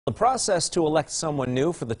The process to elect someone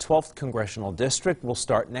new for the 12th Congressional District will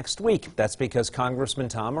start next week. That's because Congressman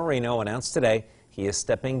Tom Marino announced today he is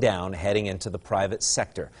stepping down, heading into the private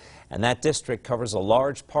sector. And that district covers a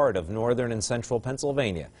large part of northern and central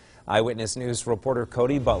Pennsylvania. Eyewitness News reporter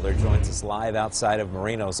Cody Butler joins us live outside of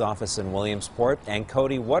Marino's office in Williamsport. And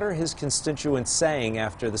Cody, what are his constituents saying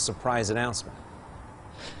after the surprise announcement?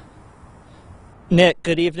 Nick,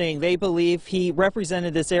 good evening. They believe he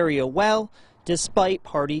represented this area well, despite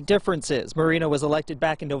party differences. Marino was elected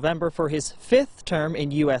back in November for his 5th term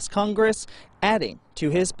in U.S. Congress, adding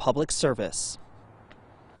to his public service.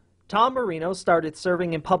 Tom Marino started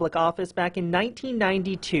serving in public office back in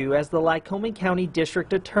 1992 as the Lycoming County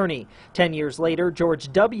District Attorney. 10 years later,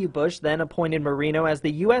 George W. Bush then appointed Marino as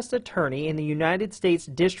the U.S. Attorney in the United States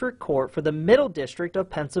District Court for the Middle District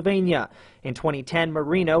of Pennsylvania. In 2010,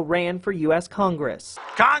 Marino ran for U.S. Congress.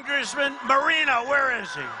 Congressman Marino, where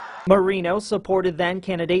is he? Marino supported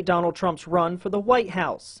then-candidate Donald Trump's run for the White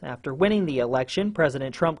House. After winning the election,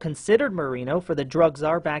 President Trump considered Marino for the drug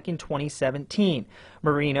czar back in 2017.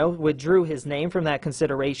 Marino withdrew his name from that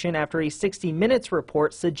consideration after a 60 Minutes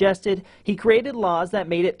report suggested he created laws that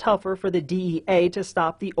made it tougher for the DEA to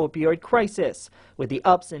stop the opioid crisis. With the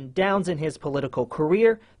ups and downs in his political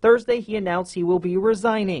career, Thursday he announced he will be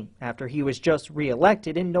resigning after he was just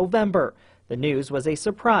re-elected in November. The news was a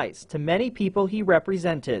surprise to many people he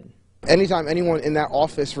represented. Anytime anyone in that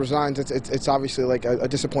office resigns, it's obviously like a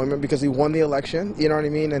disappointment because he won the election, you know what I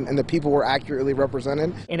mean, and the people were accurately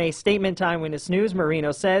represented. In a statement to Eyewitness News,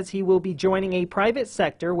 Marino says he will be joining a private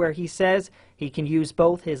sector where he says he can use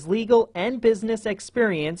both his legal and business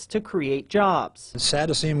experience to create jobs. It's sad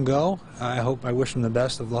to see him go. I wish him the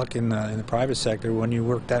best of luck in the private sector. When you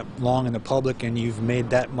work that long in the public and you've made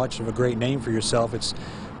that much of a great name for yourself, it's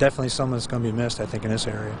definitely something that's going to be missed, I think, in this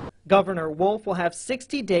area. Governor Wolf will have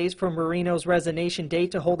 60 days from Marino's resignation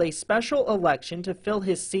date to hold a special election to fill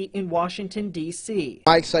his seat in Washington, D.C.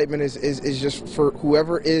 My excitement is just for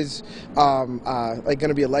whoever is like going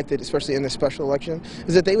to be elected, especially in this special election,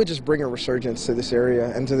 is that they would just bring a resurgence to this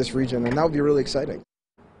area and to this region, and that would be really exciting.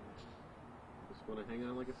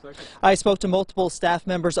 I spoke to multiple staff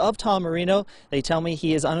members of Tom Marino. They tell me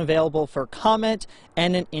he is unavailable for comment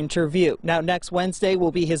and an interview. Now, next Wednesday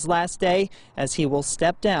will be his last day as he will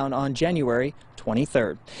step down on January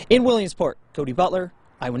 23rd. In Williamsport, Cody Butler,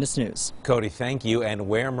 Eyewitness News. Cody, thank you. And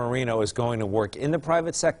where Marino is going to work in the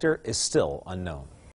private sector is still unknown.